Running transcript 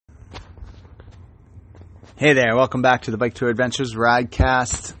Hey there, welcome back to the Bike Tour Adventures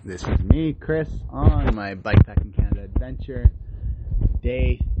Ridecast. This is me, Chris, on my Bikepacking Canada adventure.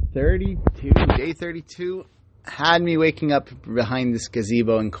 Day 32. Day 32 had me waking up behind this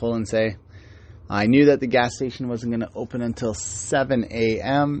gazebo in Colonsay. I knew that the gas station wasn't going to open until 7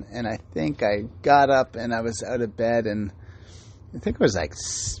 a.m. and I think I got up and I was out of bed and I think it was like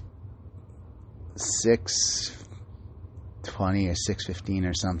 6:20 or 6:15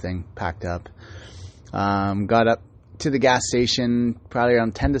 or something, packed up. Got up to the gas station probably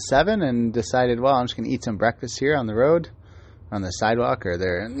around 10 to 7 and decided, well, I'm just going to eat some breakfast here on the road, on the sidewalk or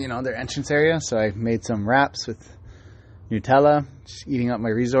their entrance area. So I made some wraps with Nutella, just eating up my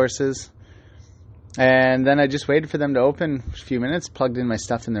resources. And then I just waited for them to open a few minutes, plugged in my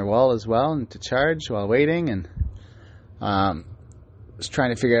stuff in their wall as well and to charge while waiting, and was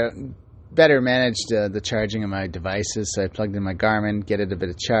trying to figure out better managed the charging of my devices. So I plugged in my Garmin, get it a bit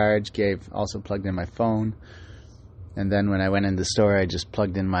of charge, also plugged in my phone. And then when I went in the store, I just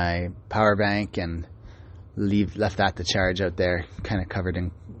plugged in my power bank and left that to charge out there, kind of covered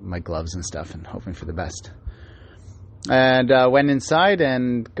in my gloves and stuff and hoping for the best. And went inside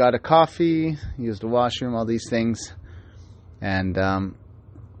and got a coffee, used the washroom, all these things. And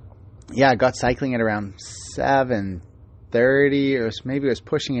I got cycling at around 7:30, or maybe it was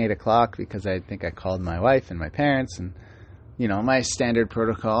pushing 8 o'clock because I think I called my wife and my parents and, my standard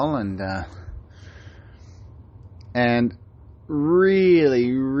protocol, and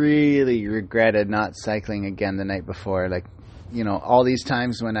really, really regretted not cycling again the night before. Like, all these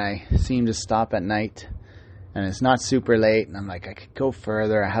times when I seem to stop at night and it's not super late and I'm like, I could go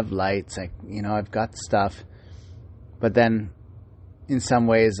further, I have lights, I've got stuff. But then in some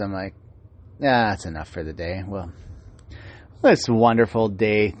ways I'm like, that's enough for the day. Well, this wonderful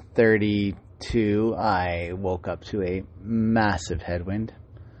day 32, I woke up to a massive headwind,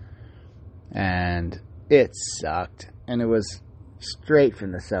 and it sucked, and it was straight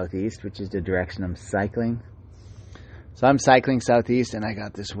from the southeast, which is the direction I'm cycling. So I'm cycling southeast, and I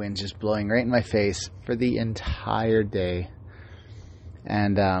got this wind just blowing right in my face for the entire day.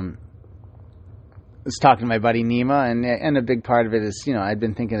 And I was talking to my buddy Nima, and a big part of it is, I'd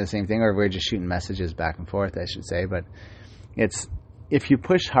been thinking the same thing, or we're just shooting messages back and forth, I should say, but it's, if you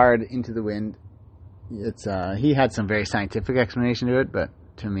push hard into the wind, it's he had some very scientific explanation to it, but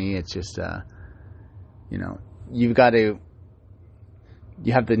to me it's just you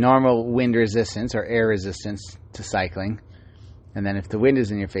have the normal wind resistance or air resistance to cycling, and then if the wind is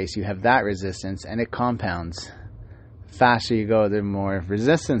in your face, you have that resistance, and it compounds. The faster you go, the more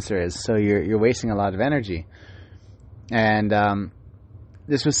resistance there is, so you're wasting a lot of energy. And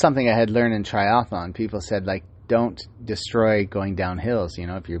this was something I had learned in triathlon. People said, like, don't destroy going down hills.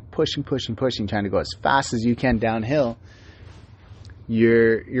 If you're pushing, trying to go as fast as you can downhill,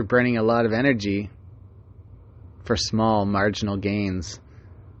 you're burning a lot of energy for small marginal gains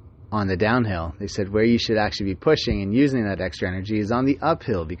on the downhill. They said where you should actually be pushing and using that extra energy is on the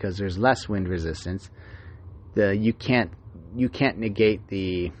uphill, because there's less wind resistance. You can't negate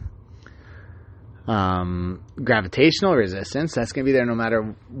the gravitational resistance. That's going to be there no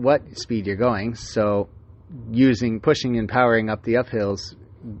matter what speed you're going. So pushing and powering up the uphills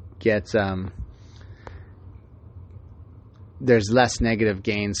gets there's less negative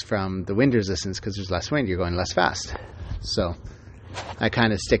gains from the wind resistance because there's less wind, you're going less fast. So I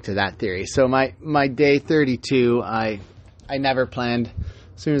kind of stick to that theory. So my day 32, I never planned.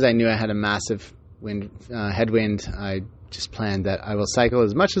 As soon as I knew I had a massive headwind, I just planned that I will cycle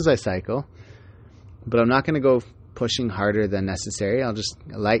as much as I cycle, but I'm not going to go pushing harder than necessary. I'll just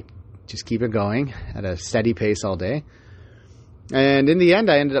keep it going at a steady pace all day. And in the end,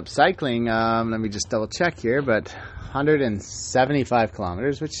 I ended up cycling, let me just double check here, but 175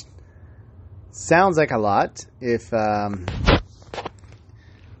 kilometers, which sounds like a lot if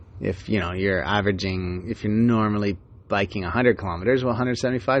you're averaging, if you're normally biking 100 kilometers, well,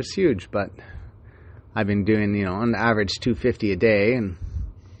 175 is huge, but I've been doing, on average 250 a day and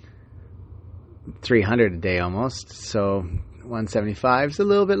 300 a day almost, so 175 is a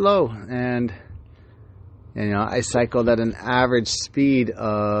little bit low, and I cycled at an average speed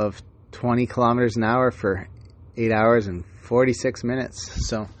of 20 kilometers an hour for 8 hours and 46 minutes.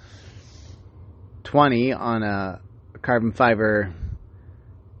 So 20 on a carbon fiber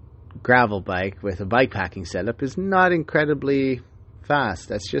gravel bike with a bikepacking setup is not incredibly fast.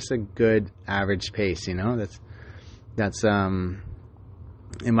 That's just a good average pace. That's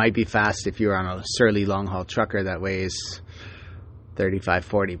it might be fast if you're on a surly long haul trucker that weighs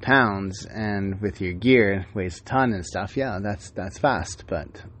 35-40 pounds and with your gear weighs a ton and stuff. Yeah, that's fast.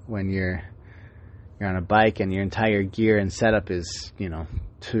 But when you're you're on a bike and your entire gear and setup is, 20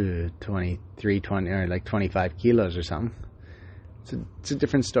 or like 25 kilos or something. It's a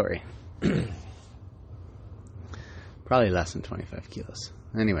different story. Probably less than 25 kilos.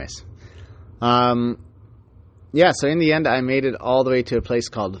 Anyways. So in the end, I made it all the way to a place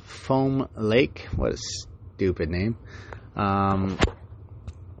called Foam Lake. What a stupid name. I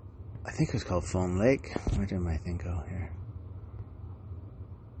think it was called Foam Lake. Where did my thing go here?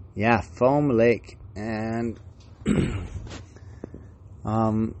 Yeah, Foam Lake. And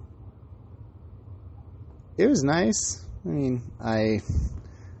it was nice. I mean, I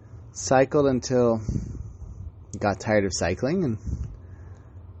cycled until I got tired of cycling and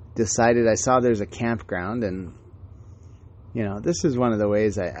decided I saw there's a campground, and this is one of the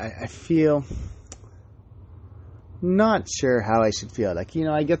ways I feel not sure how I should feel. Like,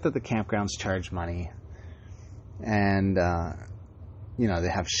 I get that the campgrounds charge money and they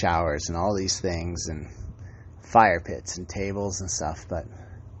have showers and all these things and fire pits and tables and stuff, but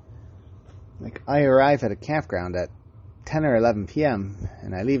like, I arrive at a campground at 10 or 11 p.m.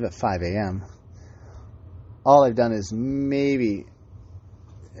 and I leave at 5 a.m. All I've done is maybe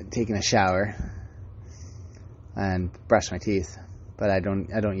taken a shower and brush my teeth, but I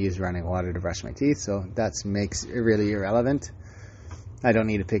don't use running water to brush my teeth, so that makes it really irrelevant. I don't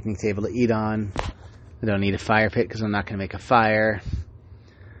need a picnic table to eat on. I don't need a fire pit because I'm not going to make a fire.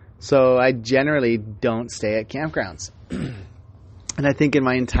 So I generally don't stay at campgrounds. And I think in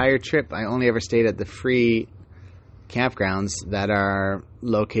my entire trip, I only ever stayed at the free campgrounds that are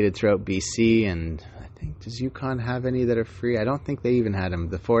located throughout BC, and I think, does Yukon have any that are free? I don't think they even had them.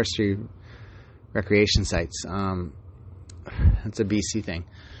 The forestry recreation sites. It's a BC thing.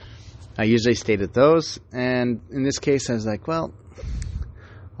 I usually stayed at those, and in this case I was like, well,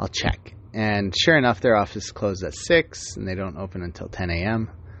 I'll check. And sure enough, their office closed at 6 and they don't open until 10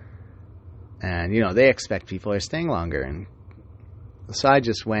 a.m. And they expect people are staying longer, and so I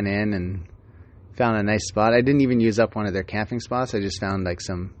just went in and found a nice spot. I didn't even use up one of their camping spots. I just found like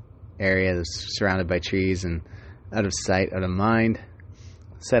some area that's surrounded by trees and out of sight, out of mind.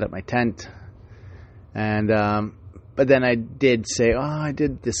 Set up my tent. And but then I did decide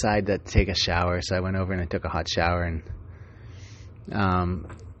to take a shower, so I went over and I took a hot shower, and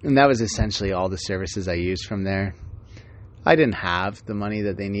that was essentially all the services I used from there. I didn't have the money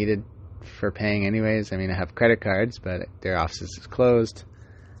that they needed for paying anyways. I mean, I have credit cards, but their office is closed.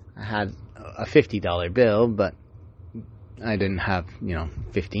 I had a $50 bill, but I didn't have,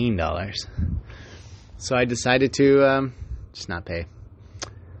 $15. So I decided to just not pay.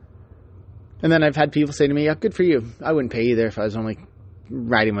 And then I've had people say to me, "Oh, good for you. I wouldn't pay either if I was only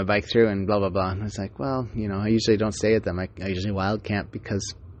riding my bike through and blah, blah, blah." And I was like, well, I usually don't stay at them. I usually wild camp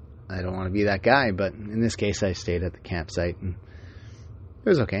because I don't want to be that guy. But in this case, I stayed at the campsite, and it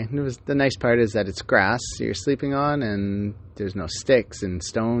was okay. The nice part is that it's grass you're sleeping on, and there's no sticks and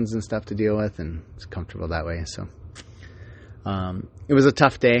stones and stuff to deal with, and it's comfortable that way. So it was a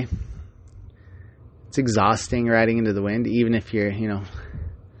tough day. It's exhausting riding into the wind, even if you're,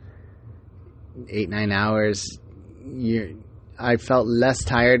 8-9 hours. I felt less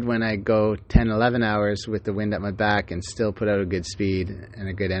tired when I go 10-11 hours with the wind at my back and still put out a good speed and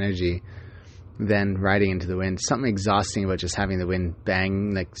a good energy than riding into the wind. Something exhausting about just having the wind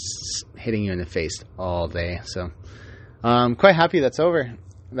bang, like hitting you in the face all day. So I'm quite happy that's over,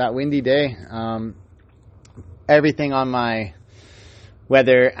 that windy day. Everything on my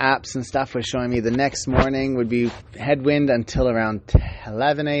weather apps and stuff was showing me the next morning would be headwind until around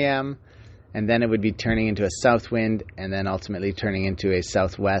 11 a.m. and then it would be turning into a south wind, and then ultimately turning into a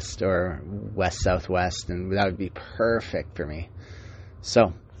southwest or west-southwest, and that would be perfect for me.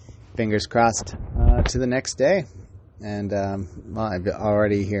 So, fingers crossed to the next day. And I'm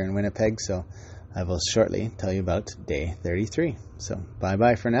already here in Winnipeg, so I will shortly tell you about day 33. So,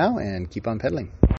 bye-bye for now, and keep on pedaling.